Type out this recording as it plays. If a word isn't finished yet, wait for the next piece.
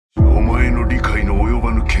理解の及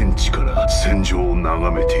ばぬ見地から戦場を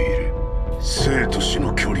眺めている。生と死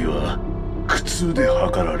の距離は苦痛で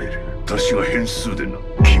測られる。私が変数でな。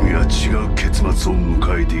君は違う結末を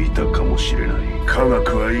迎えていたかもしれない。科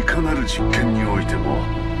学はいかなる実験においても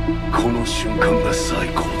この瞬間が最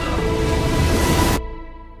高だ。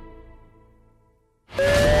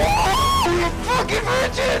Fucking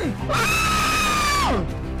virgin!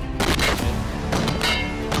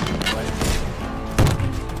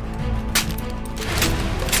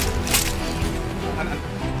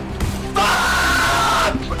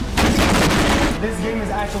 This game is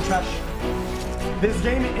actual trash. This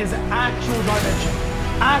game is actual garbage.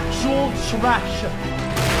 Actual trash.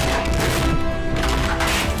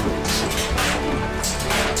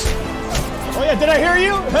 Oh yeah, did I hear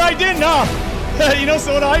you? I did not. You know,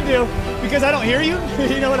 so what do I do? Because I don't hear you?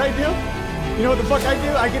 You know what I do? You know what the fuck I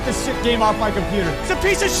do? I get this shit game off my computer. It's a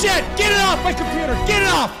piece of shit! Get it off my computer! Get it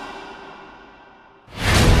off!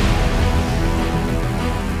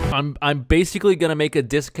 I'm basically gonna make a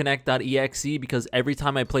disconnect.exe because every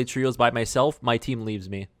time I play trios by myself, my team leaves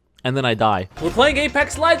me. And then I die. We're playing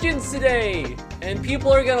Apex Legends today! And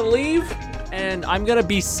people are gonna leave, and I'm gonna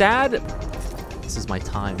be sad. This is my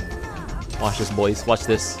time. Watch this, boys. Watch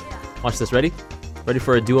this. Watch this. Ready? Ready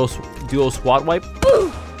for a duo squad wipe?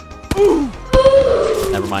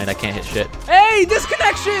 Never mind, I can't hit shit. Hey,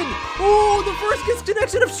 disconnection! Ooh, the first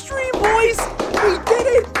disconnection of stream, boys! We did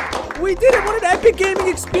it! We did it! What an epic gaming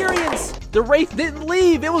experience! The Wraith didn't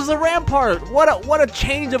leave. It was the Rampart. What a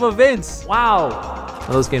change of events! Wow. I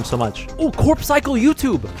love this game so much. Oh, Corpse Cycle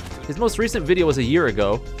YouTube. His most recent video was a year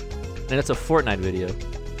ago, and it's a Fortnite video.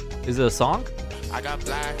 Is it a song? I got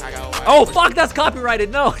black, I got white. Oh fuck, that's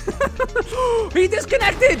copyrighted. No. He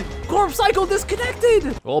disconnected. Corpse Cycle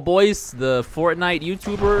disconnected. Well, boys, the Fortnite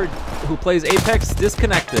YouTuber who plays Apex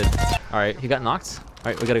disconnected. All right, he got knocked.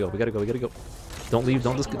 All right, we gotta go. We gotta go. Don't leave.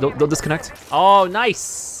 Don't disconnect. Oh,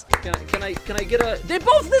 nice. Can I get a? They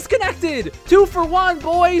both disconnected. 2 for 1,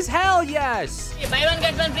 boys. Hell yes. Buy one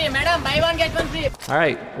get one free, madam. Buy one get one free. All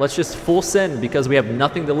right, let's just full send because we have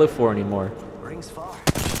nothing to live for anymore. Rings far.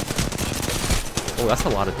 Oh, that's a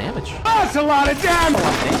lot of damage. That's a lot of damage.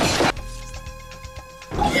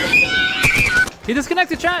 He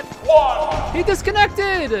disconnected, chat. 1. He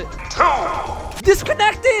disconnected. 2.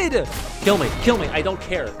 Disconnected. Kill me. Kill me. I don't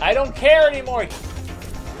care. I don't care anymore.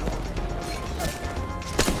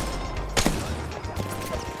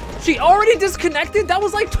 She already disconnected? That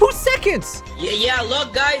was like 2 seconds. Yeah,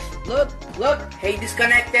 look, guys. Look. Hey,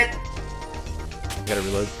 disconnected. Gotta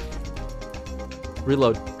reload.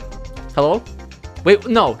 Reload. Hello? Wait,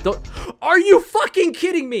 no, don't. Are you fucking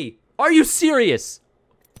kidding me? Are you serious?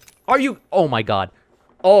 Are you? Oh my god.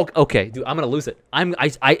 Oh, okay, dude, I'm gonna lose it.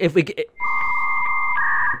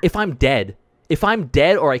 If I'm dead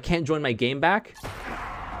or I can't join my game back.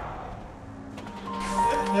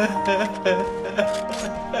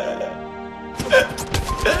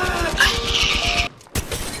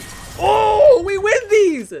 Oh, we win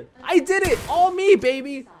these! I did it! All me,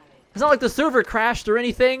 baby! It's not like the server crashed or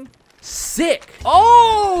anything. Sick!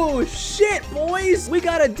 Oh, shit, boys! We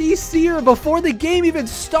got a DCer before the game even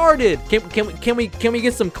started! Can we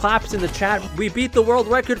get some claps in the chat? We beat the world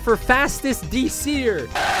record for fastest DCer!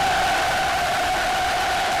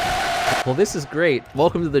 Well, this is great.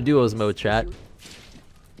 Welcome to the duos mode, chat.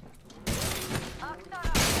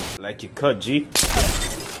 Like you cut, G.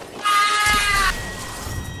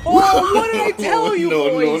 Oh, what did I tell you,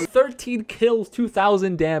 boys? 13 kills,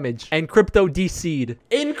 2,000 damage, and crypto DC'd.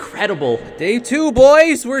 Incredible. Day 2,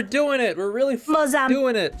 boys. We're doing it. We're really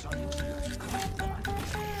doing it.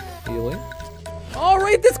 Healing. All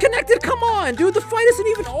right, disconnected. Come on, dude. The fight isn't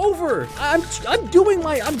even over. I'm doing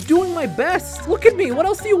my best. Look at me. What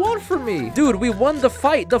else do you want from me, dude? We won the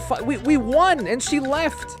fight. We won, and she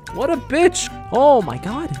left. What a bitch. Oh my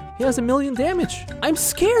god. He has 1,000,000 damage. I'm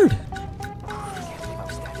scared.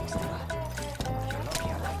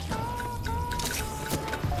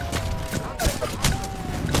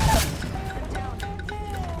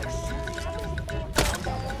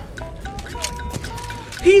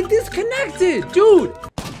 He disconnected, dude.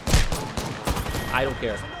 I don't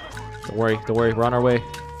care. Don't worry, we're on our way.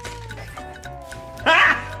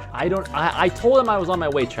 I told him I was on my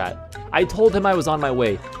way, chat. I told him I was on my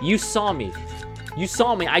way. You saw me.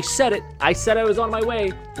 I said it. I said I was on my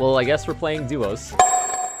way. Well, I guess we're playing duos.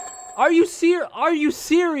 Are you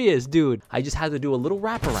serious, dude? I just had to do a little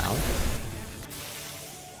wraparound.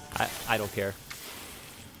 I don't care.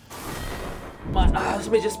 Let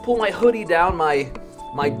me just pull my hoodie down, my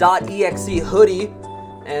 .exe hoodie,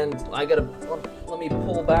 and I gotta let me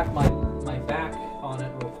pull back my back on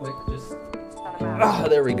it real quick. Just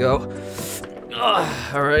there we go.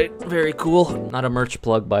 All right, very cool. Not a merch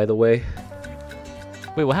plug, by the way.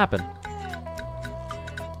 Wait, what happened?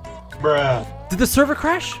 Bruh. Did the server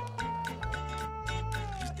crash?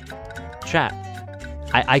 Chat.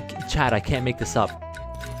 Chat, I can't make this up.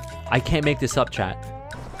 I can't make this up, chat.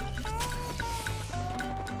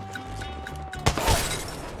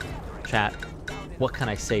 Chat. What can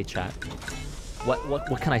I say, chat?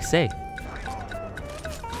 What can I say?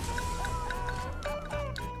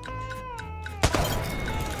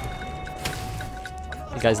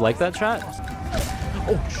 You guys like that, chat?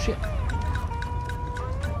 Oh shit.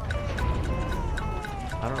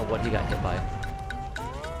 I don't know what he got hit by.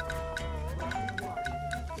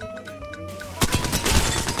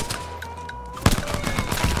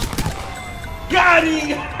 Got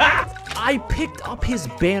him! I picked up his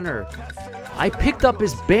banner. I picked up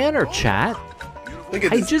his banner, chat. Look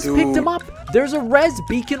at I this just dude. picked him up. There's a res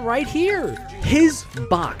beacon right here. His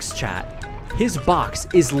box, chat. His box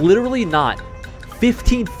is literally not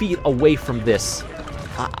 15 feet away from this.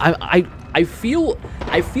 I feel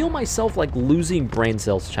myself like losing brain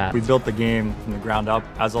cells, chat. We built the game from the ground up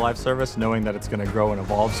as a live service, knowing that it's going to grow and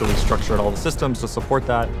evolve, so we structured all the systems to support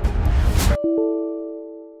that.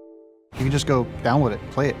 You can just go download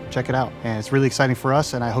it, play it, check it out. And it's really exciting for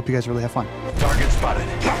us, and I hope you guys really have fun. Target spotted.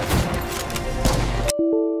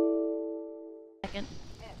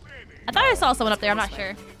 I thought I saw someone up there, I'm not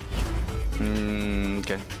sure.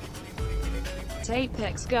 Okay.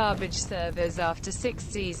 Apex garbage servers after 6th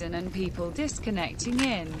season and people disconnecting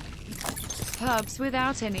in. Pubs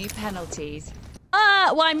without any penalties.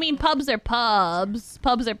 Well, I mean, pubs are pubs.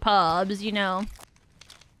 Pubs are pubs, you know.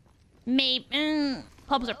 Maybe,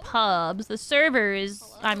 pubs are pubs. The servers,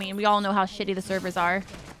 I mean, we all know how shitty the servers are.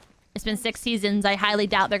 It's been 6 seasons. I highly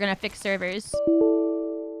doubt they're gonna fix servers.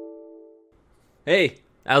 Hey,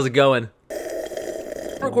 how's it going?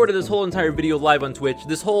 I recorded this whole entire video live on Twitch.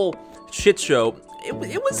 This whole shit show. It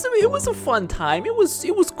was a fun time. It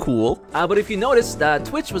was cool. But if you noticed,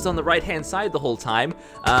 Twitch was on the right hand side the whole time.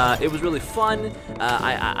 It was really fun.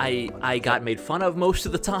 I got made fun of most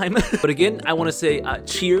of the time. But again, I want to say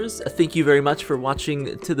cheers. Thank you very much for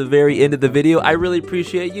watching to the very end of the video. I really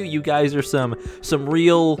appreciate you. You guys are some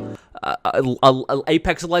real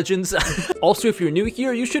Apex legends. Also, if you're new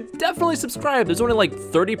here, you should definitely subscribe. There's only like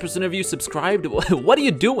 30% of you subscribed. What are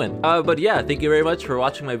you doing? But yeah, thank you very much for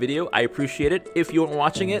watching my video. I appreciate it. If you weren't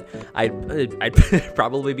watching it, I'd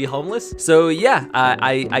probably be homeless. So yeah,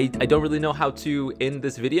 I don't really know how to end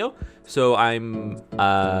this video. So I'm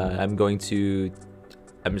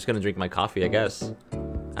just gonna drink my coffee, I guess.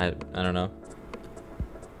 I don't know.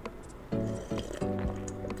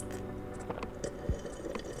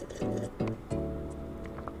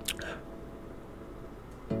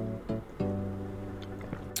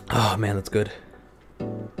 Oh man, that's good.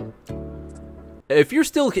 If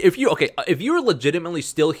you're legitimately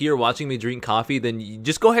still here watching me drink coffee, then you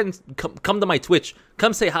just go ahead and come to my Twitch.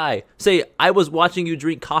 Come say hi. Say, I was watching you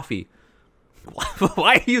drink coffee.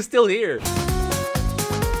 Why are you still here?